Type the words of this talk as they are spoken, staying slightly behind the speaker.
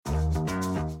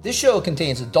This show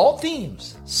contains adult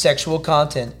themes, sexual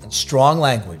content, and strong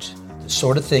language. The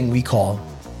sort of thing we call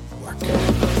work.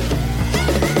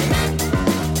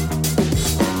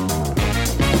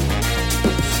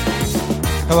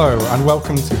 Hello, and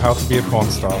welcome to How to Be a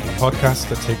Porn Star, a podcast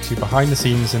that takes you behind the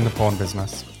scenes in the porn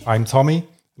business. I'm Tommy,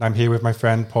 and I'm here with my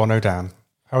friend Porno Dan.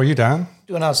 How are you, Dan?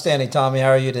 Doing outstanding, Tommy. How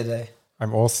are you today?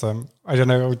 I'm awesome. I don't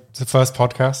know, it's the first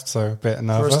podcast, so a bit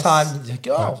nervous. First time.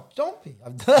 Oh, don't be.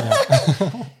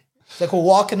 It's like a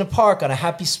walk in the park on a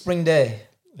happy spring day.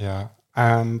 Yeah,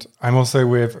 and I'm also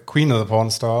with Queen of the Porn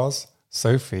Stars,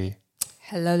 Sophie.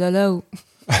 Hello.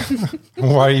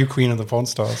 Why are you Queen of the Porn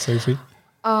Stars, Sophie?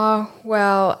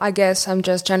 Well, I guess I'm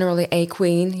just generally a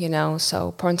queen,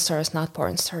 so porn stars, not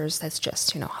porn stars. That's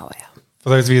just, how I am. For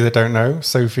those of you that don't know,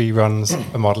 Sophie runs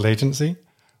a model agency,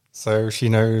 so she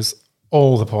knows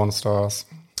all the porn stars.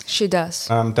 She does.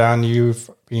 Dan, you've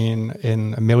been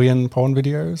in 1 million porn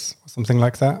videos, or something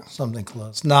like that? Something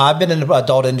close. No, I've been in the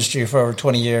adult industry for over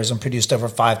 20 years and produced over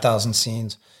 5,000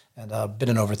 scenes and been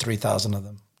in over 3,000 of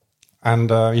them. And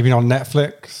you've been on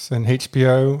Netflix and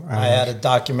HBO. And I had a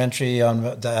documentary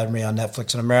that had me on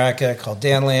Netflix in America called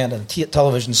Danland, and a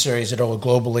television series that over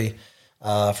globally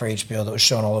for HBO that was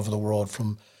shown all over the world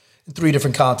from 3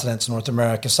 different continents: North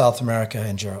America, South America,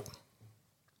 and Europe.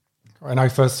 And I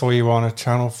first saw you on a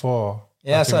Channel 4.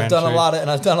 Yes, I've done a lot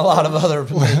of other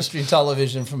mainstream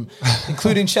television,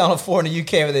 including Channel 4 in the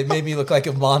UK, where they made me look like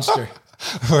a monster.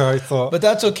 Where I thought, but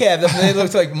that's okay. They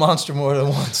looked like monster more than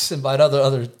once, and by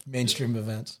other mainstream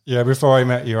events. Yeah, before I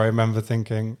met you, I remember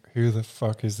thinking, "Who the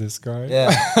fuck is this guy?"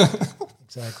 Yeah,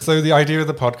 exactly. So the idea of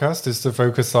the podcast is to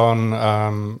focus on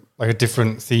like a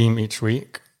different theme each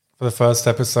week. For the first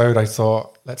episode, I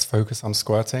thought, let's focus on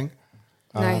squirting.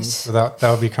 Nice. So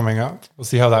that'll be coming up. We'll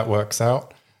see how that works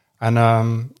out. And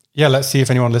let's see if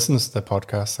anyone listens to the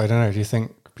podcast. I don't know. Do you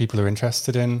think people are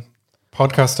interested in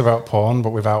podcast about porn, but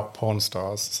without porn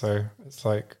stars? So it's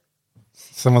like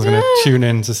someone's going to tune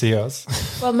in to see us.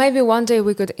 Well, maybe one day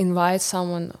we could invite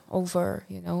someone over,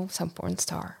 some porn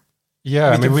star.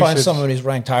 Yeah, we can find someone who's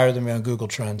ranked higher than me on Google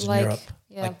Trends in Europe.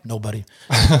 Yeah. Like nobody.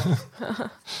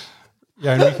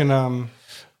 Yeah, and we can.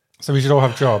 So we should all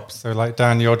have jobs. So, like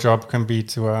Dan, your job can be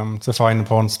to find the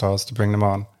porn stars to bring them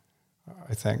on.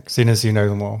 I think, seeing as you know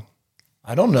them all.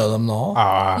 I don't know them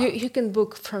all. You can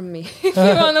book from me if you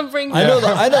want to bring them. I know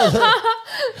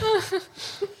that.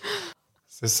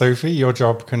 So Sophie, your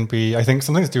job can be, I think,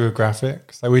 something to do with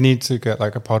graphics. Like we need to get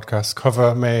like a podcast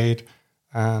cover made,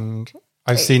 and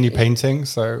I've seen you painting,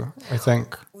 so I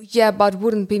think. Yeah, but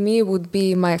wouldn't be me, would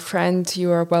be my friend you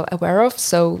are well aware of.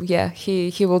 So yeah,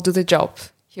 he will do the job.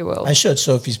 He will. I showed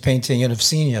Sophie's painting in a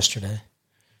scene yesterday.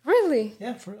 Really?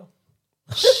 Yeah, for real.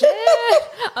 Shit.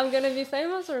 I'm going to be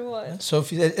famous or what? Yeah,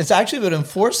 Sophie, it's actually been in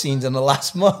 4 scenes in the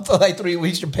last month, like 3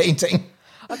 weeks you're painting.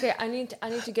 Okay, I need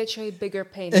to get you a bigger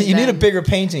painting. You need a bigger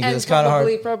painting because it's kind of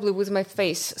hard. Probably with my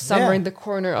face somewhere in the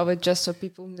corner of it, just so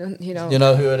people know. You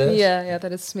know who it is? Yeah,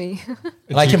 that is me.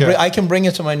 I can bring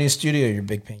it to my new studio. Your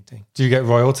big painting. Do you get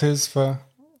royalties for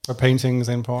paintings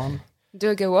in porn?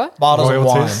 Do I get what? Bottles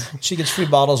royalties? of wine. She gets free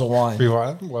bottles of wine. Free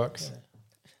wine works. Yeah.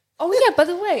 Oh yeah, by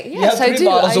the way, yes, I do. 3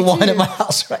 bottles of wine do. in my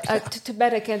house right now. Too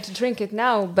bad I can't drink it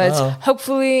now, but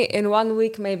hopefully in 1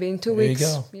 week, maybe in 2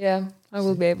 weeks, yeah, I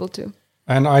will be able to.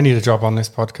 And I need a job on this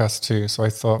podcast too, so I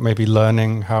thought maybe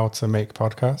learning how to make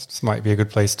podcasts might be a good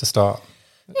place to start.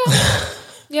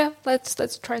 Yeah,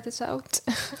 let's try this out.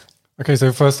 Okay,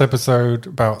 so first episode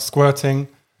about squirting.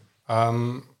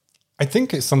 I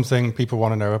think it's something people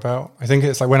want to know about. I think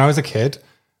it's like when I was a kid,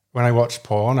 when I watched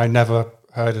porn, I never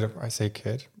heard of, I say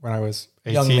kid, when I was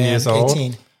 18 years old,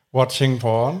 18. watching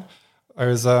porn. I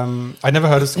was, I never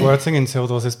heard of squirting until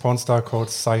there was this porn star called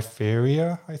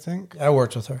Cytherea, I think. I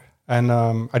worked with her. And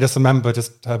I just remember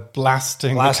just her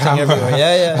blasting the camera. Everywhere.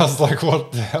 Yeah. I was like,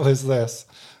 what the hell is this?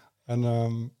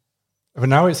 And but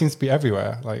now it seems to be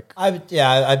everywhere. Like I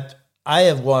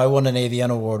won an AVN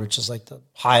award, which is like the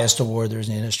highest award there is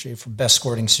in the industry for best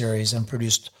squirting series, and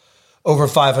produced over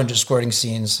 500 squirting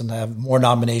scenes, and I have more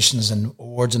nominations and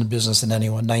awards in the business than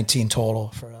anyone, 19 total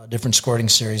for different squirting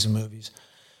series and movies.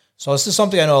 So this is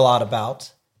something I know a lot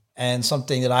about, and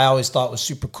something that I always thought was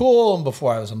super cool. And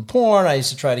before I was in porn, I used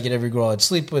to try to get every girl I'd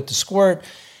sleep with to squirt.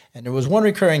 And there was one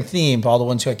recurring theme for all the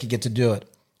ones who I could get to do it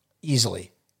easily.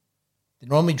 They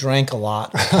normally drank a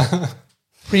lot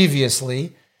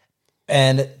previously.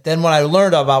 And then when I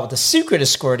learned about what the secret of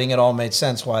squirting, it all made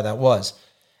sense why that was.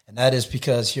 And that is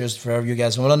because, here's for you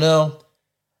guys who want to know,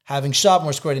 having shot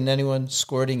more squirting than anyone,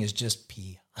 squirting is just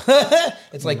pee.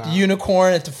 It's like the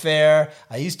unicorn at the fair.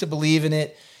 I used to believe in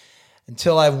it.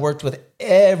 until I've worked with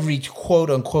every quote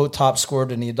unquote top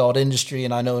scorer in the adult industry.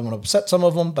 And I know I'm going to upset some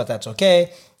of them, but that's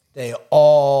okay. They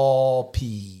all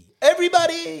pee.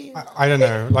 Everybody. I don't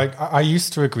know. Like, I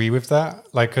used to agree with that.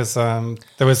 Like, because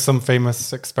there was some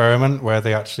famous experiment where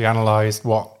they actually analyzed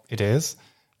what it is,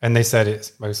 and they said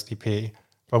it's mostly pee.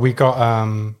 But we got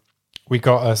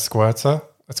a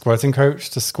squirting coach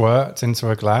to squirt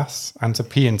into a glass and to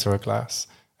pee into a glass,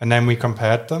 and then we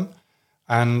compared them,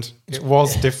 and it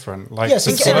was different. Like, Yes,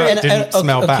 the squirt didn't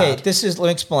smell bad. Let me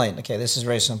explain. Okay, this is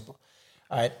very simple.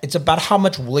 All right, it's about how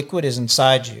much liquid is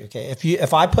inside you. Okay,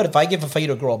 if I give a feed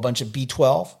a girl a bunch of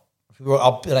B12,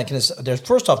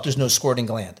 first off, there's no squirting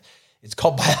gland. It's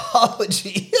called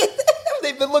biology.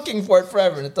 They've been looking for it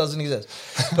forever, and it doesn't exist.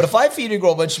 But if I feed a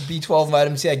girl a bunch of B12 and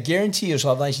vitamin C, I guarantee you she'll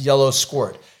have a nice yellow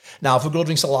squirt. Now, if a girl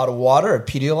drinks a lot of water or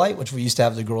Pedialyte, which we used to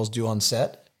have the girls do on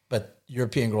set, but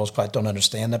European girls quite don't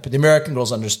understand that, but the American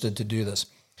girls understood to do this.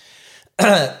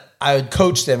 I would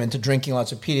coach them into drinking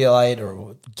lots of Pedialyte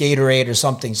or Gatorade or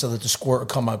something so that the squirt would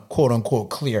come out quote unquote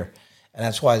clear. And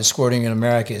that's why the squirting in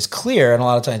America is clear. And a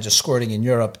lot of times the squirting in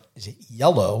Europe is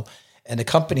yellow. And the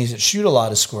companies that shoot a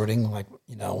lot of squirting,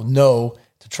 know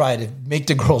to try to make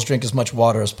the girls drink as much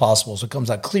water as possible. So it comes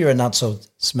out clear and not so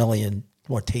smelly and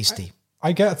more tasty.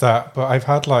 I get that, but I've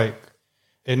had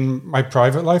in my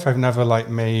private life, I've never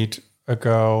made a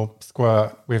girl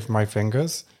squirt with my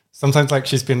fingers. Sometimes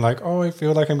she's been like, oh, I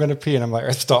feel like I'm going to pee. And I'm like,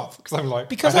 I stop. Because I'm like,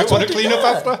 because I don't want to clean up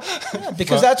after. Yeah,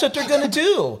 because that's what they're going to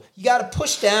do. You got to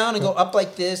push down and go up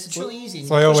like this. It's really easy.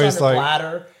 So I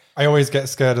always get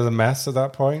scared of the mess at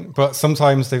that point. But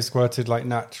sometimes they've squirted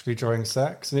naturally during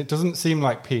sex. And it doesn't seem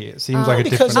like pee. It seems like a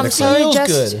different I'm liquid.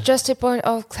 sorry, just a point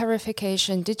of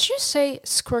clarification. Did you say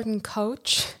squirting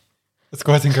coach? A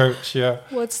squirting coach, yeah.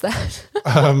 What's that?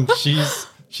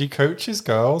 She coaches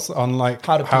girls on how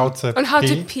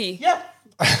to pee. Yeah.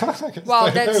 Wow,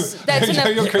 that's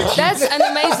an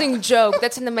amazing joke.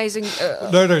 That's an amazing.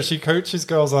 No, she coaches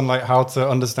girls on how to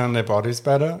understand their bodies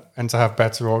better and to have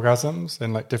better orgasms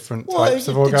and different types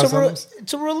of orgasms.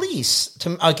 It's a release.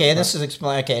 This is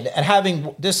explain. Okay, and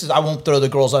having this is I won't throw the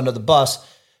girls under the bus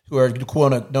who are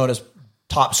known as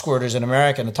top squirters in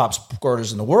America and the top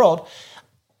squirters in the world.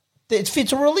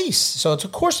 It's a release. So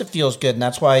of course it feels good. And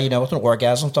that's why, with an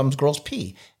orgasm, sometimes girls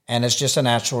pee. And it's just a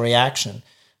natural reaction.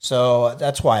 So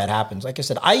that's why it happens. Like I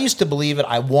said, I used to believe it.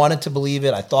 I wanted to believe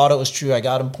it. I thought it was true. I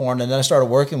got in porn. And then I started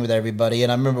working with everybody.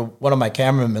 And I remember one of my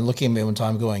cameramen looking at me one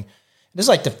time going, this is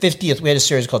like the 50th. We had a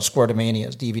series called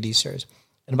Squirtomania, DVD series.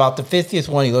 And about the 50th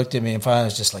one, he looked at me and finally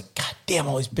was just like, God damn,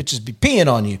 all these bitches be peeing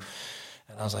on you.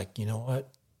 And I was like, you know what?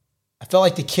 I felt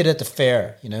like the kid at the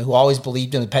fair, who always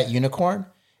believed in the pet unicorn.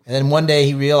 And then one day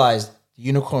he realized the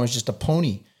unicorn was just a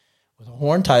pony with a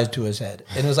horn tied to his head.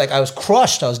 And it was like I was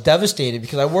crushed. I was devastated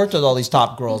because I worked with all these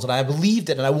top girls and I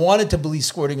believed it. And I wanted to believe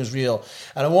squirting was real.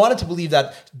 And I wanted to believe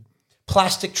that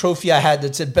plastic trophy I had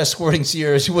that said best squirting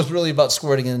series was really about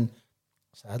squirting. And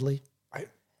sadly,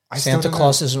 Santa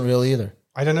Claus isn't real either.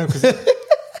 I don't know because,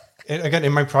 again,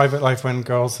 in my private life, when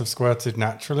girls have squirted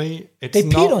naturally, they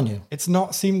peed on you. It's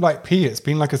not seemed like pee. It's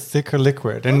been like a thicker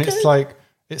liquid. And it's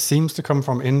it seems to come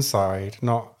from inside,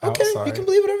 not outside. Okay, you can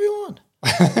believe whatever you want.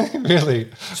 Really?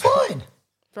 It's fine.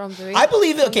 I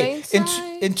believe it. Okay,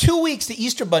 in 2 weeks, the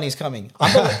Easter Bunny's coming.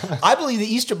 I believe the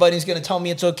Easter Bunny's going to tell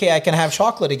me it's okay. I can have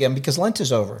chocolate again because Lent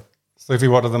is over. Sophie,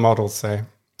 what do the models say?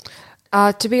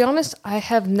 To be honest, I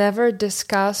have never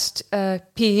discussed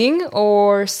peeing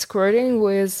or squirting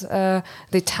with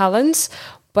the talents.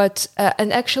 But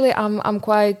and actually, I'm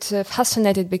quite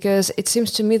fascinated because it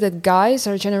seems to me that guys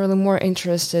are generally more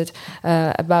interested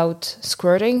about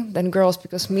squirting than girls.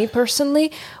 Because me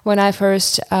personally, when I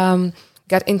first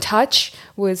got in touch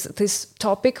with this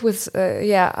topic,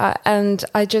 and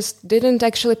I just didn't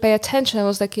actually pay attention. I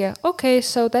was like, yeah, okay,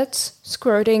 so that's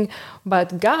squirting.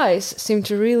 But guys seem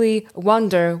to really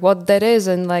wonder what that is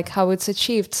and how it's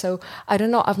achieved. So I don't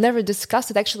know. I've never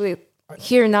discussed it actually.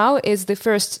 Here now is the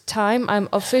first time I'm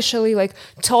officially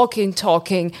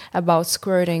talking about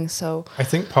squirting. So I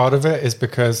think part of it is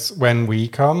because when we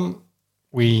come,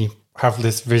 we have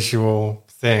this visual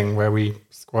thing where we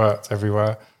squirt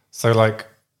everywhere. So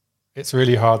it's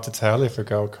really hard to tell if a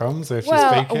girl comes or if she's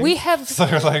faking. We have a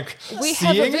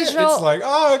visual. It's like,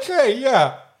 oh, okay,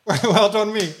 yeah. Well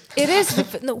done, me. It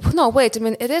is no. Wait. I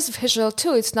mean, it is visual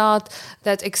too. It's not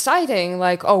that exciting.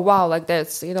 Oh wow,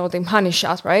 that's the money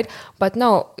shot, right? But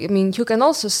no, I mean, you can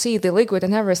also see the liquid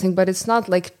and everything, but it's not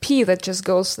like pee that just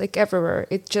goes everywhere.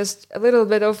 It's just a little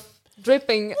bit of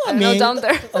dripping. Down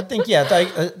there. I think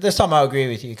this time I'll agree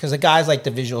with you because the guys like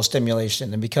the visual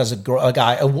stimulation, and because a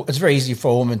guy, it's very easy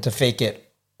for a woman to fake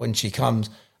it when she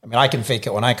comes. I mean, I can fake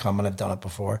it when I come, and I've done it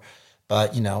before.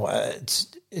 But, it's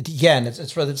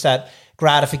that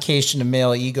gratification of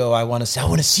male ego. I want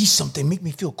to see something, make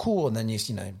me feel cool. And then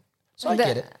so I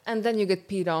get it. And then you get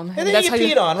peed on. And then you get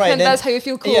peed on, right? And that's how you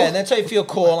feel cool. Yeah, and that's how you feel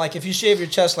cool. Like if you shave your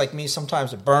chest like me,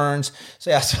 sometimes it burns. So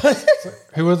yeah.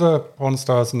 Who are the porn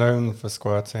stars known for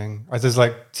squirting? There's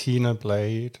like Tina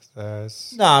Blade.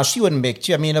 No, she wouldn't make.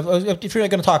 I mean, if you're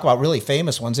going to talk about really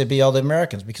famous ones, it'd be all the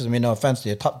Americans. Because I mean, no offense,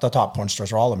 the top porn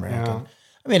stars are all American. Yeah.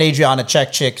 I mean, Adriana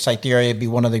Chechik, Cytherea would be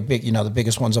one of the big, the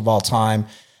biggest ones of all time.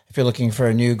 If you're looking for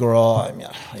a new girl, I mean,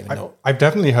 I don't even know. I've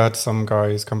definitely heard some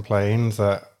guys complain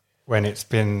that when it's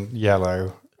been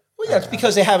yellow. Well, yeah, it's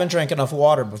because they haven't drank enough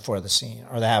water before the scene,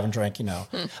 or they haven't drank,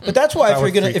 But that's why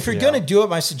if you're gonna do it,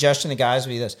 my suggestion to guys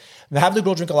would be this: have the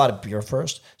girl drink a lot of beer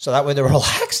first, so that way they're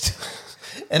relaxed,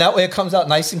 and that way it comes out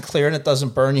nice and clear and it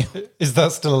doesn't burn you. Is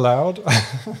that still allowed?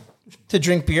 To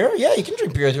drink beer? Yeah, you can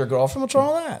drink beer with your girlfriend. What's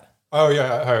wrong with that? Oh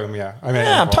yeah, at home. Yeah, I mean,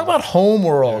 I'm talking about home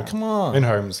world. Yeah. Come on, in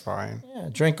home's fine. Yeah,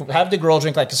 have the girl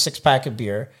drink like a 6-pack of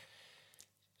beer.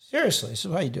 Seriously, this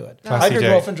is how you do it. Classy Have your day.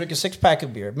 girlfriend drink a 6-pack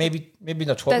of beer, maybe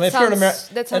not 12.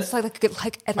 That sounds like an I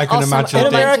can awesome imagine in a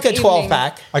America, evening.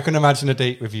 12-pack. I can imagine a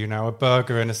date with you now, a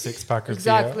burger and a 6-pack of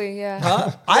Exactly, yeah.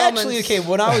 Huh? I actually,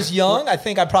 when I was young, I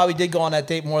think I probably did go on that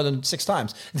date more than 6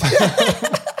 times.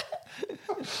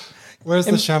 Where's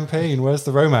the champagne? Where's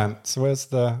the romance? Where's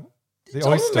the it's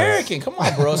oysters? All American. Come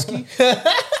on, broski.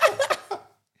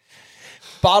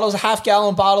 Bottles, a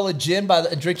half-gallon bottle of gin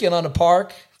drinking on the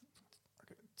park.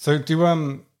 So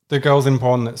do the girls in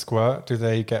porn that squirt, do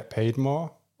they get paid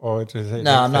more? Or do they?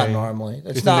 No, not normally. Do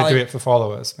you think they do it for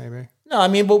followers, maybe? No, I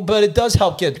mean, but it does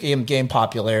help gain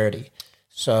popularity.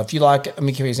 So if you like,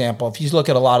 give you an example. If you look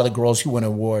at a lot of the girls who win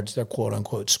awards, they're quote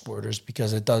unquote squirters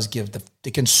because it does give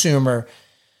the consumer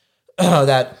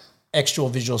that extra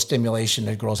visual stimulation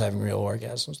that girls having real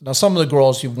orgasms. Now, some of the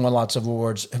girls who've won lots of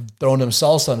awards have thrown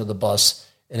themselves under the bus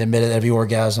and admitted every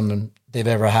orgasm they've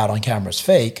ever had on camera is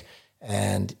fake,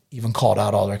 and even called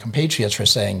out all their compatriots for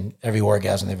saying every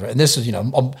orgasm they've ever. And this is,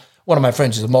 one of my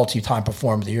friends is a multi-time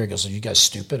performer of the year. He goes, "Are you guys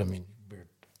stupid?" I mean, we were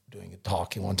doing a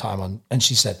talking one time and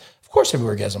she said, "Of course, every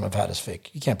orgasm I've had is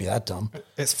fake. You can't be that dumb."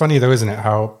 It's funny though, isn't it?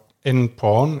 How in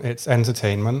porn it's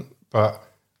entertainment, but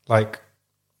like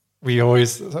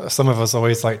some of us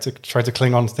always like to try to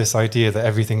cling on to this idea that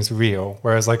everything's real.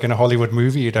 Whereas like in a Hollywood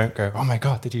movie, you don't go, "Oh my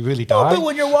God, did he really die?" No, but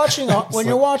when you're watching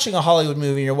you're watching a Hollywood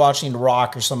movie, you're watching The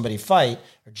Rock or somebody fight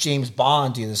or James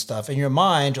Bond do this stuff, in your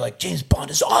mind, you're like, "James Bond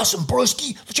is awesome,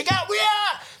 broski. Check out,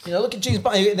 yeah." Look at James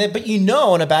Bond. But in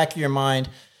the back of your mind,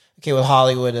 okay, with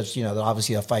Hollywood, it's,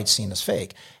 obviously a fight scene is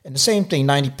fake. And the same thing,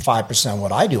 95% of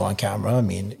what I do on camera, I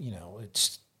mean,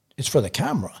 it's for the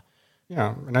camera.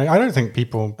 Yeah, and I don't think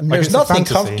people. I mean, there's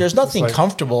nothing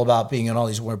comfortable about being in all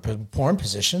these porn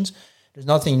positions. There's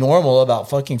nothing normal about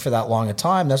fucking for that long a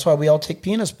time. That's why we all take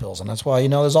penis pills, and that's why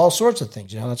there's all sorts of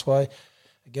things. That's why,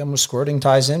 again, squirting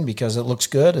ties in because it looks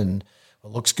good, and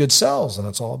what looks good sells, and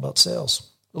it's all about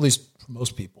sales, at least for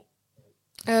most people.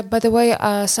 By the way,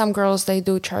 some girls, they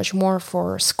do charge more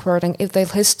for squirting if they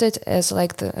list it as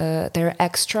like their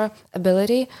extra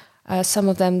ability. Some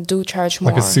of them do charge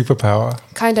more. Like a superpower.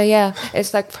 Kinda, yeah.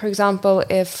 It's like, for example,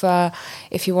 if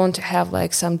you want to have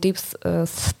like some deep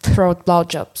throat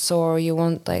blowjobs, or you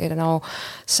want like, I don't know,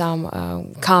 some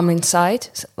calm inside,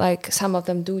 like some of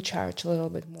them do charge a little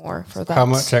bit more for that. How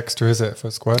much extra is it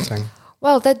for squirting?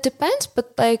 Well, that depends,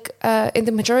 but like in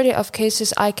the majority of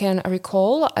cases I can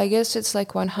recall, I guess it's like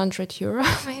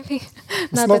 €100, maybe.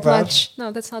 Not that bad. Much.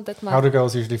 No, that's not that much. How do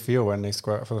girls usually feel when they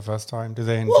squirt for the first time? Do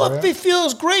they enjoy it? It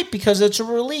feels great because it's a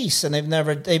release, and they've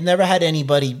never had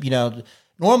anybody.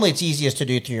 Normally it's easiest to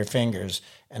do through your fingers,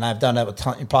 and I've done that with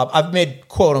I've made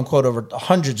quote unquote over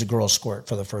hundreds of girls squirt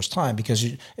for the first time because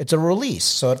it's a release,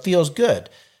 so it feels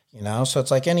good. So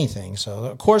it's like anything. So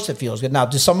of course it feels good. Now,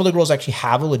 do some of the girls actually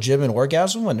have a legitimate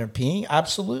orgasm when they're peeing?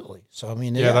 Absolutely. So I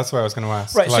mean, yeah, that's what I was going to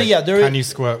ask. Right. Like, so can you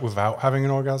squirt without having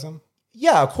an orgasm?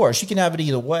 Yeah, of course. You can have it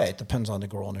either way. It depends on the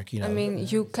girl and her. I mean,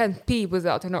 you can pee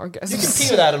without an orgasm. You can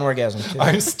pee without an orgasm too.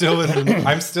 I'm still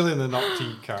in the not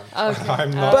pee camp. Okay.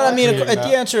 I'm not. But I mean,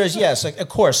 the answer is yes. Like, of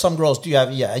course, some girls do have,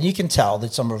 and you can tell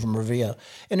that some of them are real.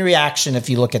 In reaction, if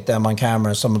you look at them on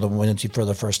camera, some of them when it's for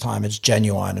the first time, it's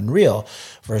genuine and real,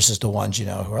 versus the ones who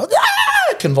are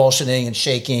convulsioning and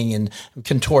shaking and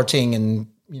contorting and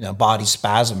body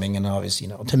spasming, and obviously,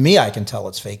 to me, I can tell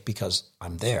it's fake because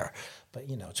I'm there. But,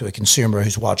 to a consumer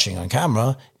who's watching on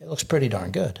camera, it looks pretty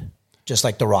darn good. Just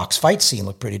like The Rock's fight scene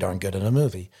looked pretty darn good in a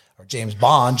movie. Or James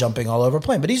Bond jumping all over a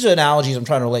plane. But these are analogies I'm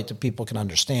trying to relate to people can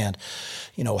understand,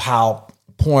 how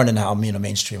porn and how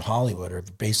mainstream Hollywood are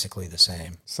basically the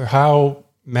same. So how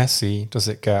messy does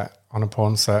it get on a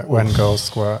porn set when girls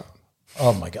squirt?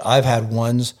 Oh my God. I've had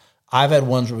ones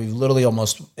where we've literally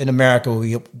almost, in America,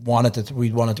 we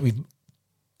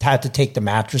had to take the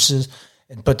mattresses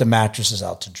and put the mattresses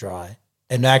out to dry.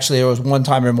 And actually there was one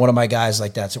time when one of my guys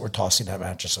like that, so we're tossing that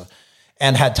mattress on,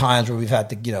 and had times where we've had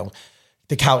to,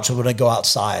 the couch would go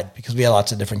outside because we had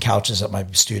lots of different couches at my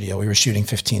studio. We were shooting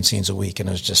 15 scenes a week, and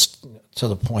it was just to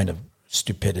the point of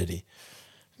stupidity.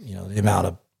 The amount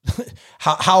of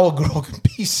how a girl can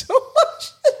be so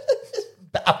much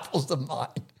baffles the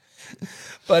mind.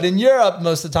 But in Europe,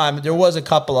 most of the time, there was a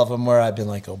couple of them where I've been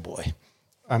like, oh boy.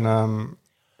 And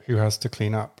who has to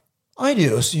clean up? I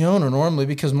do, as the owner normally,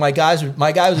 because my guys would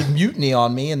mutiny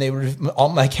on me, and they were all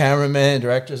my cameramen,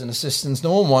 directors, and assistants.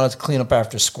 No one wanted to clean up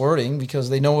after squirting because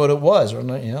they know what it was, or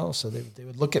so they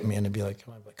would look at me and they'd be like,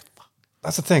 fuck.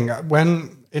 That's the thing.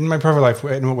 When in my private life,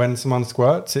 when someone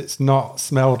squirts, it's not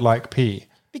smelled like pee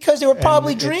because they were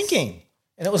probably drinking,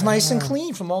 and it was nice and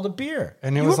clean from all the beer.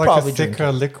 And it was like a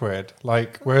thicker liquid.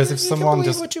 Whereas if someone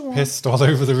just pissed all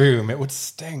over the room, it would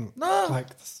stink. No. Like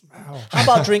the smell.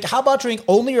 How about drink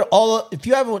only or all? If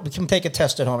you ever can take a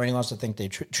test at home, anyone wants to think they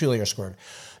truly are squirted,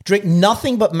 drink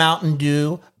nothing but Mountain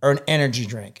Dew or an energy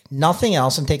drink, nothing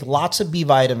else, and take lots of B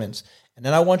vitamins. And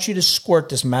then I want you to squirt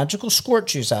this magical squirt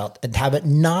juice out and have it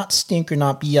not stink or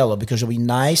not be yellow, because you'll be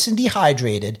nice and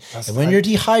dehydrated. And when you're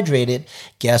dehydrated,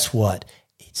 guess what?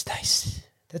 It's nice.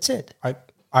 That's it.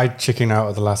 I chicken out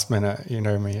at the last minute. You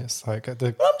know me. It's like I'm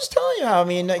just telling you how. I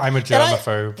mean, I'm a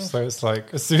germaphobe, so it's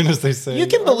like as soon as they say you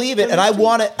can believe it, and I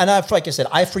want it. And like I said,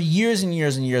 for years and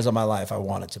years and years of my life, I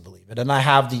wanted to believe it, and I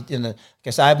have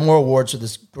I have more awards for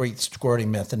this great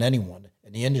squirting myth than anyone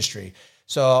in the industry.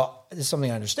 So it's something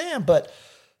I understand, but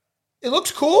it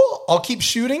looks cool. I'll keep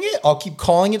shooting it. I'll keep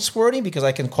calling it squirting because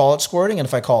I can call it squirting. And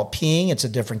if I call it peeing, it's a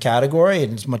different category.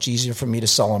 And it's much easier for me to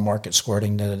sell and market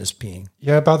squirting than it is peeing.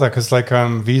 Yeah, about that. Because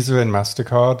Visa and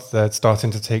MasterCard, they're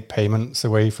starting to take payments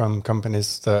away from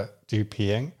companies that do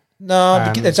peeing.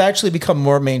 No, it's actually become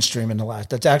more mainstream in the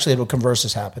last. That's actually what Converse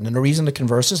has happened. And the reason the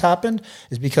Converse has happened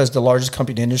is because the largest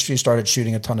company in the industry started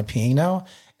shooting a ton of peeing now.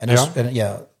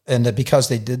 And that because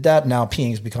they did that, now peeing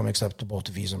has become acceptable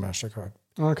to Visa and MasterCard.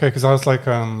 Okay, because I was like,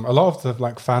 a lot of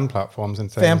the fan platforms and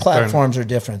things. Fan platforms are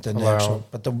different than the actual,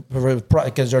 but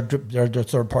because they're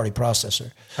third party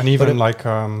processor. And even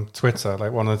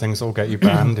Twitter, one of the things that will get you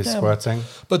banned is squirting.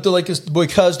 But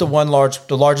because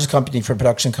the largest company for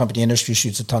production company industry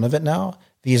shoots a ton of it now,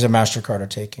 Visa and MasterCard are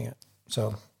taking it.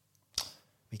 So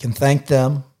we can thank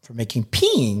them for making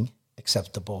peeing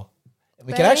acceptable.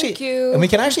 We can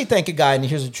actually thank a guy, and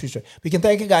here's a true story. We can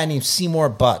thank a guy named Seymour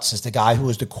Butts as the guy who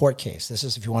was the court case. This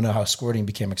is if you want to know how squirting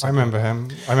became acceptable. I remember him.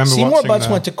 Seymour Butts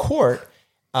went to court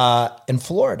in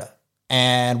Florida.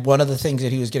 And one of the things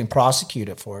that he was getting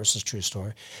prosecuted for, this is a true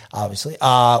story, obviously,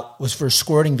 was for a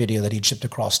squirting video that he'd shipped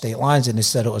across state lines, and they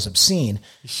said it was obscene.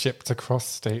 He shipped across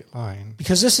state lines?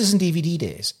 Because this isn't DVD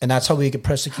days, and that's how we get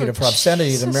prosecuted for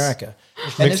obscenity in America.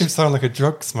 Makes him sound like a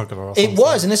drug smuggler or something. It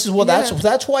was, and this is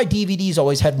that's why DVDs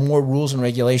always had more rules and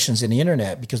regulations than the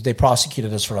internet, because they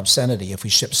prosecuted us for obscenity if we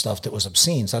shipped stuff that was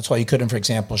obscene. So that's why you couldn't, for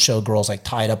example, show girls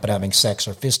tied up and having sex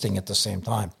or fisting at the same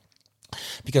time,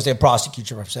 because they prosecute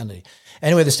you for obscenity.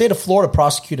 Anyway, the state of Florida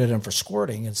prosecuted him for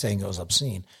squirting and saying it was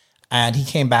obscene. And he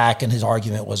came back and his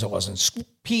argument was it wasn't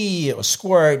pee, it was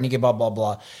squirt, and he gave blah, blah,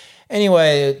 blah.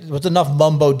 Anyway, with enough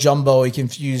mumbo jumbo, he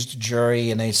confused the jury,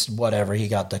 and they said whatever, he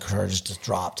got the charges just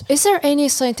dropped. Is there any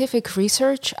scientific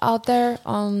research out there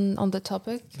on the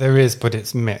topic? There is, but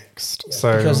it's mixed. Yeah,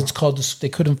 so because it's called, they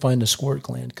couldn't find the squirt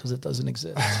gland because it doesn't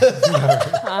exist.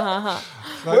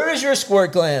 Where is your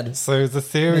squirt gland? So the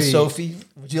theory... Ms. Sophie,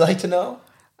 would you like to know?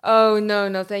 Oh,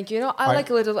 no, thank you. I like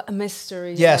a little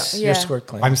mystery. Yes, your squirt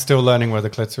gland. I'm still learning where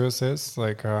the clitoris is.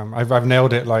 I've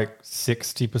nailed it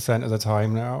 60% of the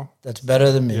time now. That's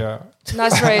better than me. Yeah.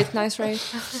 Nice rate.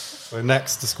 So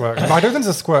next to squirt gland. I don't think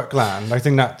it's a squirt gland. I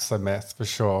think that's a myth for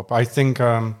sure. But I think...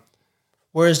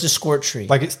 where is the squirt tree?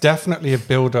 It's definitely a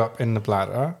build-up in the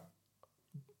bladder.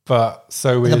 But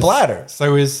so is... the bladder?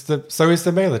 So is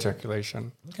the male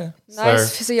ejaculation. Okay.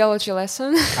 Nice physiology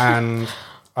lesson. And...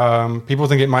 people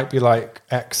think it might be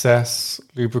excess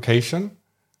lubrication,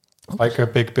 a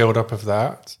big buildup of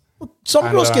that.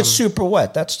 Some girls get super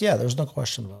wet. There's no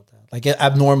question about that.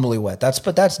 Abnormally wet.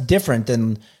 But that's different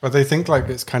than. But they think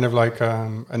it's kind of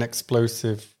an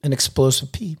explosive. An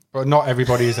explosive pee. But not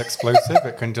everybody is explosive.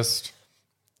 It can just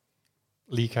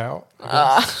leak out.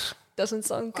 Doesn't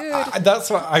sound good. That's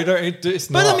what I don't. It's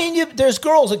not. But I mean, there's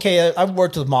girls. Okay, I've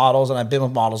worked with models and I've been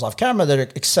with models off camera that are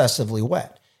excessively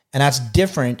wet. And that's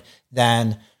different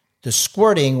than the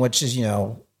squirting, which is,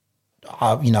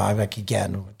 I'm like,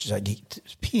 again, which is like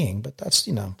peeing, but that's,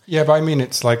 Yeah, but I mean,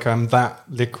 it's like that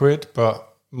liquid, but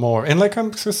more. And like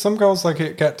so some girls, like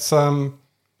it gets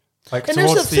like and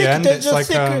towards the end, it's like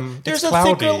there's it's a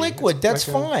thicker cloudy. liquid. It's That's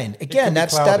like fine. it Again, can be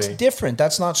that's cloudy. different.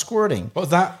 That's not squirting. But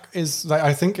that is like,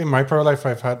 I think in my pro life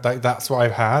I've had like that's what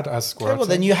I've had as squirting. Okay, well,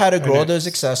 then you had a And girl that it's- was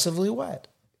excessively wet.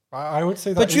 I would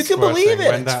say that. But you is can believe squirting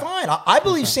it. when It's that- fine. I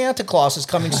believe Santa Claus is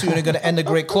coming soon and going to end the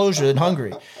great closure in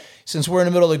Hungary. Since we're in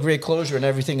the middle of the great closure and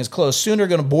everything is closed, soon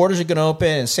borders are going to open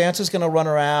and Santa's going to run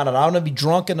around and I'm going to be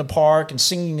drunk in the park and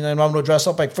singing and I'm going to dress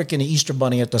up like freaking the Easter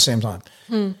Bunny at the same time.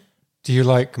 Do you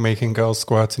like making girls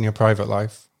squirt in your private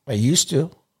life? I used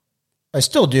to. I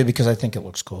still do because I think it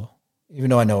looks cool, even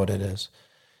though I know what it is.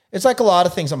 It's like a lot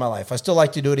of things in my life. I still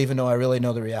like to do it even though I really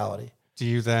know the reality. Do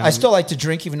you then? I still like to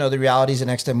drink even though the reality is the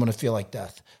next day I'm going to feel like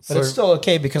death. But it's So- still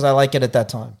okay because I like it at that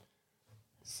time.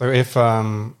 So if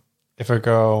a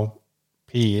girl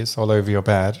pees all over your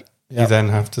bed, you Yep. then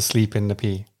have to sleep in the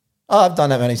pee. Oh, I've done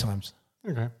that many times.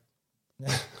 Okay.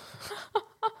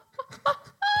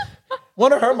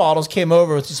 One of her models came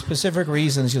over with a specific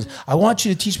reason. She goes, I want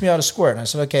you to teach me how to squirt. And I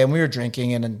said, okay. And we were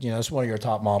drinking and it's one of your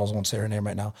top models. I won't say her name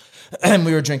right now. And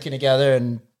we were drinking together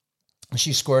and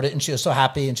she squirted and she was so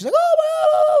happy. And she's like, oh,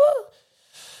 my God.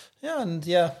 Yeah. And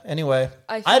yeah, anyway,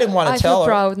 I didn't want to tell feel her.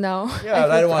 proud now. Yeah,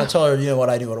 and I didn't want to tell her, what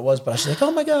I knew what it was. But I was like,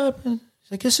 oh my God. And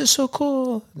she's like, this is so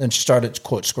cool. And then she started,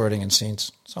 quote, squirting in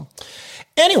scenes. So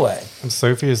anyway. And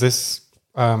Sophie, is this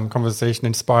conversation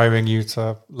inspiring you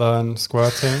to learn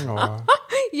squirting? Or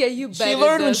Yeah, you bet. She it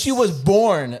learned when does. she was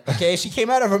born. Okay, she came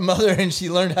out of her mother and she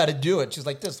learned how to do it. She's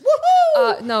like this.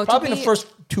 Woohoo! No, to Probably in the be- first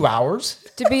 2 hours.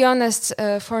 To be honest,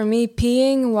 for me,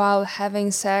 peeing while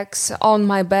having sex on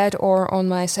my bed or on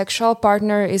my sexual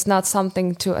partner is not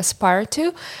something to aspire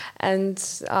to. And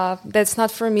that's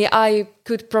not for me. I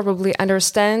could probably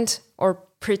understand or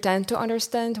pretend to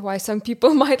understand why some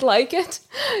people might like it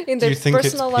in do their you think it's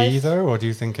personal pee life. though, or do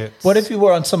you think it's What if you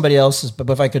were on somebody else's bed,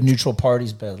 but like a neutral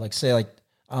party's bed, like say like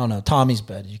I don't know Tommy's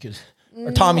bed, you could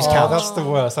or Tommy's Oh, couch. that's the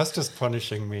worst. That's just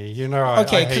punishing me. Okay, I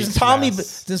hate because Tommy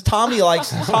mess. does Tommy likes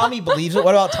Tommy believes it.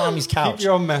 What about Tommy's Keep couch?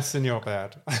 your mess in your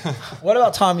bed. What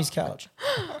about Tommy's couch?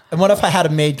 And what if I had a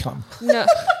maid come? No.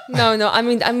 I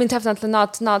mean, definitely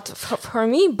not for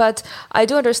me. But I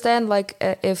do understand, like,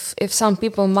 if some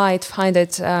people might find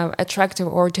it attractive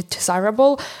or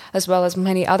desirable, as well as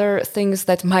many other things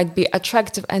that might be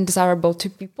attractive and desirable to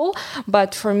people.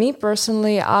 But for me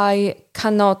personally, I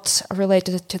cannot relate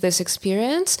to this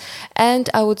experience, and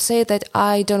I would say that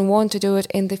I don't want to do it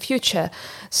in the future.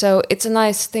 So it's a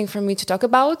nice thing for me to talk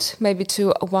about, maybe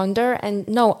to wonder. And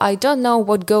no, I don't know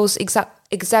what goes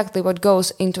exactly what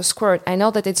goes into squirt. I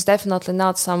know that it's definitely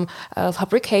not some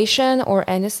fabrication or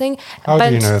anything. How but,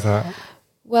 do you know that?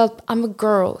 Well, I'm a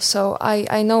girl, so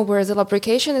I know where the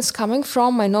lubrication is coming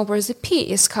from. I know where the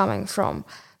pee is coming from.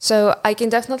 So I can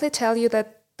definitely tell you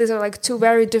that these are like two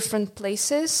very different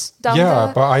places down Yeah,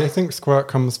 there. but I think squirt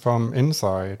comes from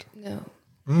inside. No.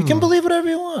 You can believe whatever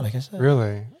you want. Like I said.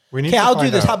 Really? We need Okay, to I'll do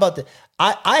find this. out. How about this?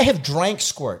 I have drank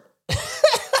squirt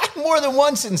more than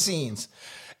once in scenes.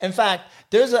 In fact,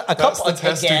 there's a That's couple. the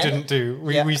test again, we didn't do.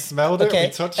 Yeah. We smelled it, Okay,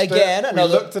 we touched again, it, we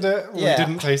another- looked at it, Yeah. we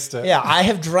didn't taste it. Yeah, I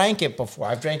have drank it before.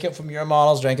 I've drank it from your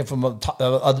models, drank it from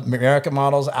other American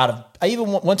models. I even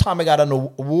one time I got an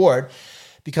award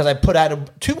because I put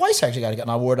out twice actually got an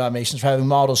award nominations for having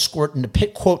models squirt into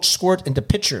squirt into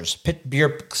pitchers,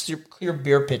 clear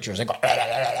beer pitchers. I go,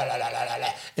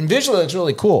 and visually it's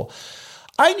really cool.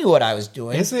 I knew what I was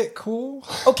doing. Is it cool?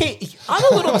 Okay, I'm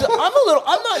not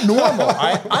normal.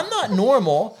 I'm not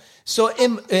normal. So,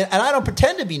 and I don't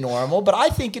pretend to be normal, but I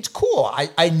think it's cool.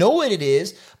 I know what it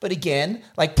is, but again,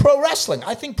 like pro wrestling,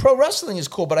 I think pro wrestling is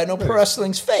cool, but I know pro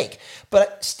wrestling's fake.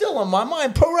 But still, in my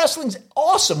mind, pro wrestling's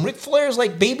awesome. Ric Flair is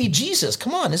like baby Jesus.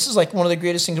 Come on, this is like one of the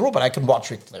greatest things in the world. But I can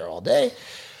watch Ric Flair all day.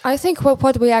 I think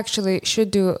what we actually should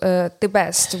do, the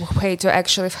best way to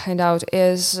actually find out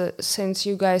is, since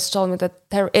you guys told me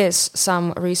that there is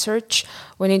some research,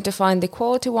 we need to find the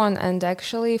quality one and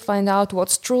actually find out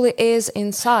what truly is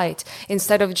inside,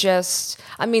 instead of just,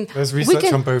 I mean... There's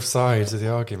research on both sides of the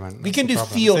argument. We That's can the do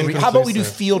problem. field. It's How about we do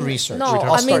inconclusive. field research? No,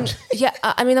 I'll I mean, start.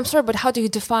 I'm sorry, but how do you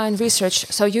define research?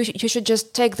 So you should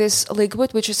just take this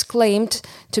liquid, which is claimed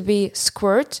to be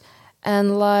squirt,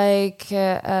 and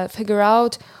figure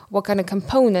out what kind of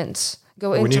components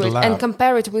go We into need a it, lab. and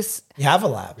compare it with You have a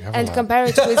lab. compare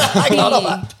it with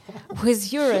pee,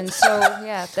 with urine. So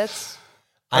yeah, that's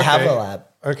I have Okay. a lab.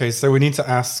 Okay, so we need to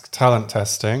ask talent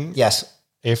testing Yes.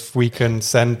 if we can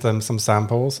send them some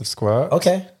samples of squirt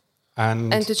Okay.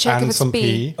 and And to check if it's some pee.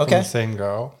 pee from Okay. the same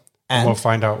girl, And? and we'll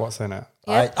find out what's in it.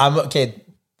 Yeah. I'm okay.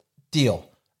 Deal.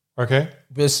 Okay.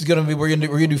 This is going to be, we're going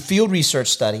to do field research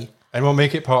study. And we'll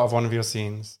make it part of one of your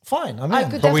scenes. Fine. I'm I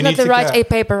in. could But we need definitely to write get- a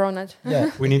paper on it.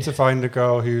 Yeah. We need to find a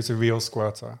girl who's a real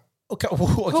squirter. Okay.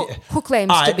 Who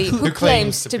claims All to right, be? who Who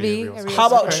claims to be? a real a real How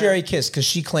about Okay. Sherry Kiss? Because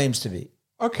she claims to be.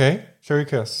 Okay. Sherry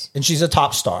Kiss. And she's a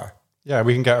top star. Yeah,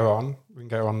 we can get her on. We can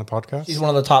get her on the podcast. She's one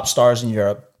of the top stars in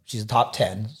Europe. She's a top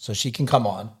 10. So she can come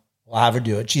on. We'll have her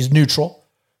do it. She's neutral.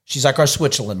 She's like our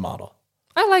Switzerland model.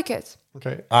 I like it.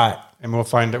 Okay. All right. And we'll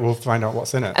find out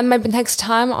what's in it. And maybe next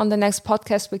time on the next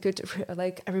podcast we could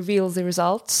reveal the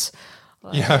results.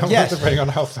 Yeah, Yes. depending on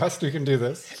how fast we can do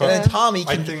this. And But then Tommy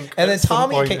I can, think and then at some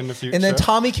Tommy point can, in the future. and then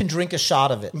Tommy can drink a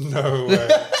shot of it. No way.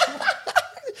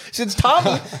 Since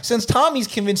Tommy's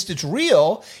convinced it's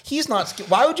real, he's not.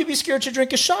 Why would you be scared to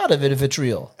drink a shot of it if it's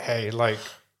real? Hey, like,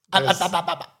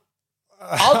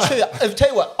 I'll tell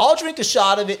you what. I'll drink a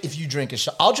shot of it if you drink a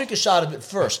shot. I'll drink a shot of it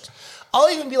first. I'll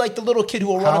even be like the little kid who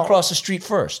will run How- across the street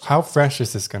first. how fresh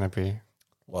is this going to be?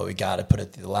 Well, we got to put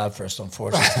it through the lab first,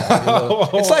 unfortunately.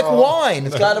 It's like wine.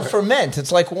 It's got to ferment.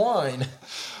 It's like wine.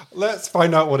 Let's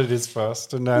find out what it is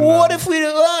first, and then. What if we?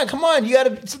 Come on, you got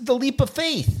to. It's the leap of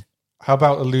faith. How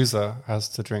about a loser has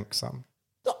to drink some?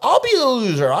 I'll be the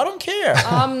loser. I don't care.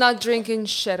 I'm not drinking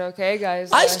shit, okay,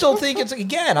 guys? I still think it's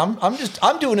again.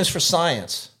 I'm doing this for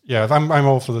science. Yeah, I'm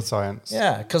all for the science.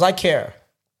 Yeah, because I care.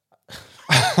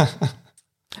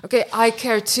 Okay, I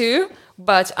care too,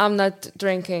 but I'm not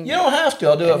drinking. You don't have to.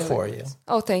 I'll do it for you.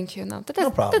 Oh, thank you. No,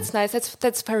 problem. That's nice.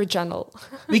 That's very gentle.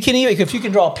 We can even if you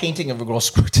can draw a painting of a girl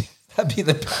squirting. That'd be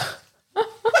the.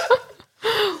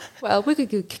 Well, we could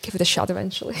give it a shot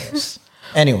eventually.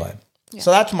 Anyway,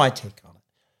 so that's my take on it.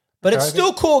 But it's I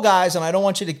still cool, guys, and I don't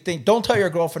want you to think. Don't tell your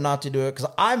girlfriend not to do it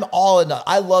because I'm all in.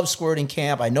 I love squirting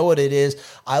camp. I know what it is.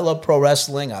 I love pro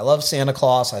wrestling. I love Santa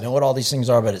Claus. I know what all these things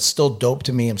are, but it's still dope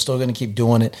to me. I'm still going to keep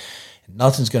doing it. And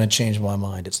nothing's going to change my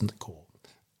mind. It's cool.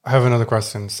 I have another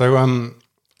question. So,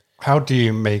 how do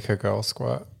you make a girl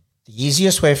squirt? The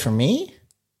easiest way for me.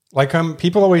 Like,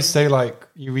 people always say, like,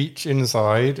 you reach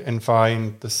inside and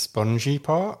find the spongy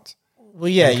part. Well,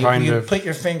 yeah, And kind you of put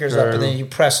your fingers up go- and then you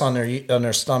press on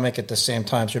their stomach at the same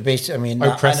time. So you're basically, I mean,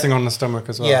 Oh, pressing on the stomach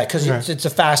as well. yeah, because Okay. it's the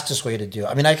fastest way to do it.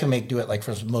 I mean, I can do it like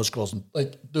for most girls,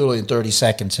 like literally in 30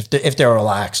 seconds if they're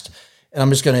relaxed. And I'm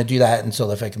just going to do that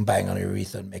until if I can bang on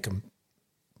urethra and make them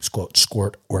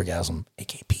squirt orgasm,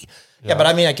 AKP. Yeah, but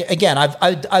I mean, again,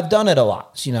 I've done it a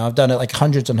lot. You know, I've done it like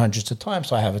hundreds and hundreds of times,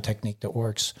 so I have a technique that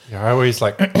works. Yeah, I always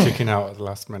like chicken out at the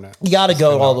last minute. You got to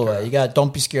go all the way.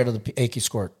 Don't be scared of the achy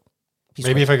squirt.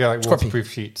 Maybe if I get like Scorpion.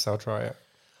 waterproof sheets, I'll try it.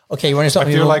 Okay, you want to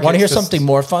feel like hear it's just- something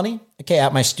more funny? Okay,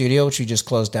 at my studio, which we just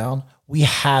closed down, we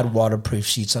had waterproof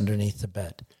sheets underneath the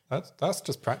bed That's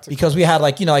just practical. because we had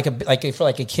for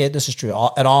a kid. This is true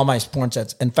at all my porn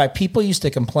sets. In fact, people used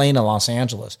to complain in Los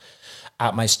Angeles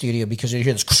at my studio because you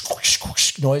hear this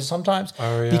noise sometimes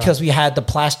because we had the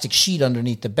plastic sheet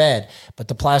underneath the bed, but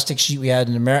the plastic sheet we had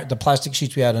in America, the plastic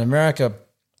sheets we had in America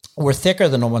were thicker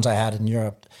than the ones I had in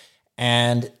Europe.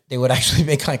 And they would actually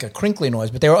make like a crinkly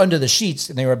noise, but they were under the sheets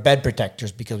and they were bed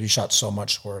protectors because we shot so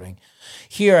much squirting.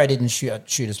 Here, I didn't shoot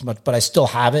as much, but I still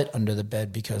have it under the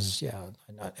bed because,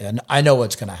 I know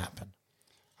what's going to happen.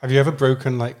 Have you ever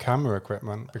broken like camera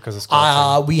equipment because of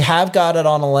squirting? We have got it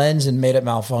on a lens and made it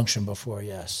malfunction before.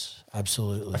 Yes,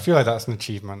 absolutely. I feel like that's an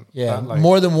achievement. Yeah, That, like,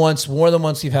 more than once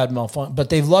we've had malfunction, but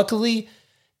they've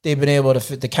been able to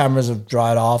fit. The cameras have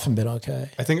dried off and been okay.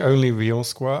 I think only real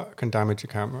squirt can damage a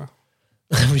camera.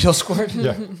 Real squirt?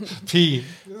 Yeah. Pee.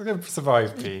 You're going to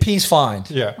survive pee. Pee's fine.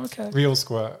 Yeah. Okay. Real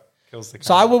squirt kills the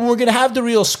camera. So we're going to have the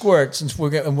real squirt since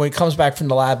and when it comes back from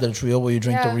the lab that it's real. Will you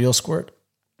drink the Yeah. real squirt?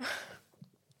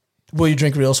 Will you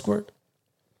drink real squirt?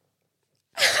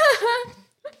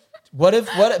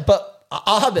 But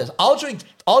I'll have this. I'll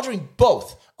drink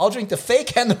both. I'll drink the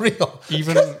fake and the real.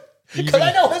 Because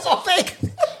I know it's all fake.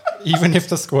 Even if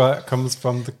the squirt comes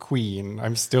from the queen,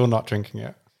 I'm still not drinking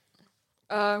it.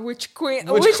 Which queen?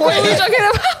 Which Which queen are queen? you talking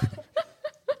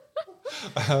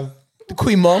about? The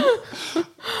queen mom.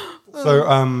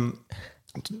 So,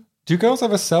 do girls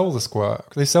ever sell the squirt?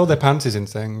 They sell their panties and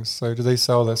things. So, do they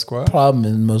sell their squirt? Problem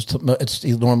in it's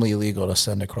normally illegal to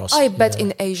send across. I bet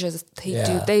in Asia they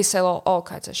Yeah. do. They sell all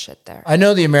kinds of shit there. I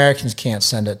know the Americans can't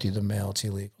send it through the mail. It's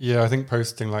illegal. Yeah, I think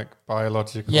posting like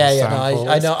biological. Yeah, samples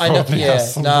I know. probably Yeah,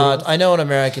 has some no, rules. I know in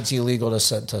America it's illegal to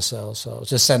sell. So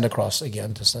just send across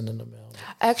again to send in the mail.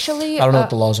 Actually, I don't know what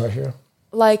the laws are here.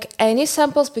 like any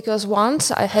samples, because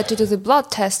once I had to do the blood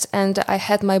test and I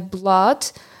had my blood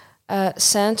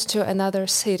sent to another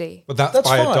city. But that's That's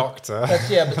by fine. a doctor.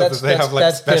 But that's they have like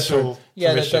that's special different.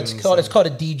 Yeah, that's permissions called. It's and- called a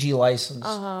DG license.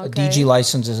 Uh-huh, A okay. DG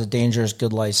license is a dangerous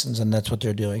good license, and that's what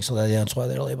they're doing. So that's why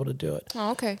they're able to do it.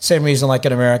 Oh, okay. Same reason, like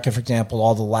in America, for example,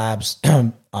 all the labs,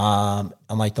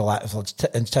 unlike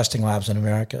the testing labs in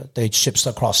America, they ship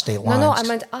stuff across state lines. No, I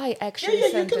meant I actually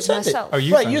sent it myself. Oh,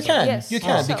 you right, send you it. can, Yes. you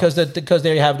can, Oh. because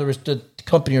they have the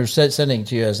company are sending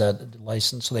to you as that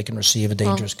license, so they can receive a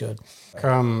dangerous good.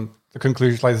 The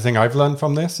conclusion, like the thing I've learned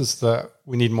from this is that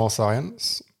we need more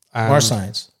science. And More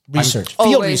science, research,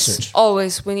 field research.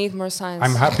 Always, we need more science.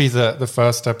 I'm happy that the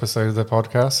first episode of the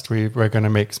podcast, we're going to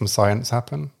make some science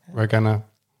happen. We're going to...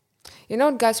 You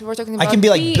know, guys, we were talking I about can be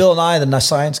like pee. Bill Nye, the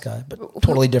science guy, but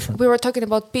totally different. We were talking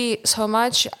about pee so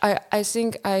much, I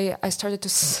think I started to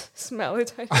smell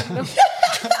it. I don't know.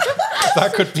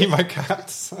 That could be my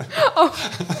cats.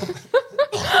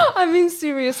 I mean,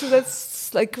 seriously,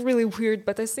 that's like really weird,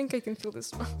 but I think I can feel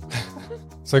this one.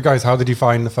 So guys, how did you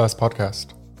find the first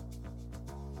podcast?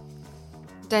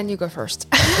 Then you go first.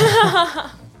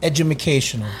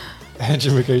 Educational.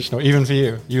 Educational, even for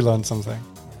you. You learned something.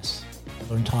 Yes.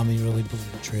 I learned Tommy really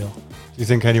believed it's real. Do you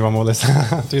think anyone will listen?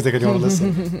 Do you think anyone will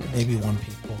listen? Maybe one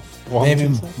people. One Maybe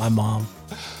people? my mom.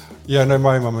 Yeah, no,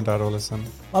 my mum and dad will listen.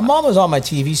 My mom was on my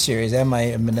TV series and my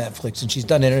Netflix, and she's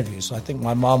done interviews. So I think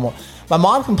my mom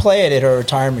can play it at her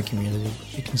retirement community.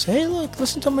 She can say, "Hey, look,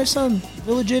 listen to my son,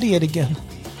 Village Idiot again."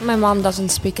 My mom doesn't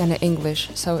speak any English,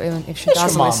 so even if she Yes, your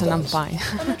does mom listen, I'm does. fine.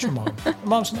 I met your mom. Your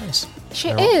mom's nice. She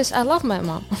is. I love my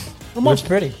mom. Her mom's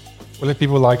pretty. Well, if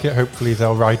people like it, hopefully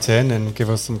they'll write in and give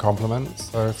us some compliments.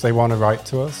 So if they want to write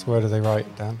to us, where do they write,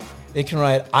 Dan? They can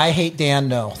write, "I hate Dan."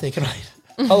 No, they can write,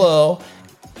 "Hello,"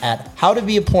 at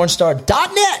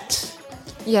howtobeapornstar.net.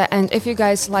 Yeah, and if you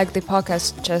guys like the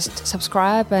podcast, just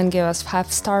subscribe and give us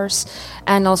 5 stars.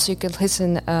 And also you can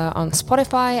listen on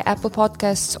Spotify, Apple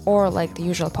Podcasts, or like the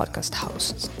usual podcast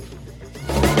hosts.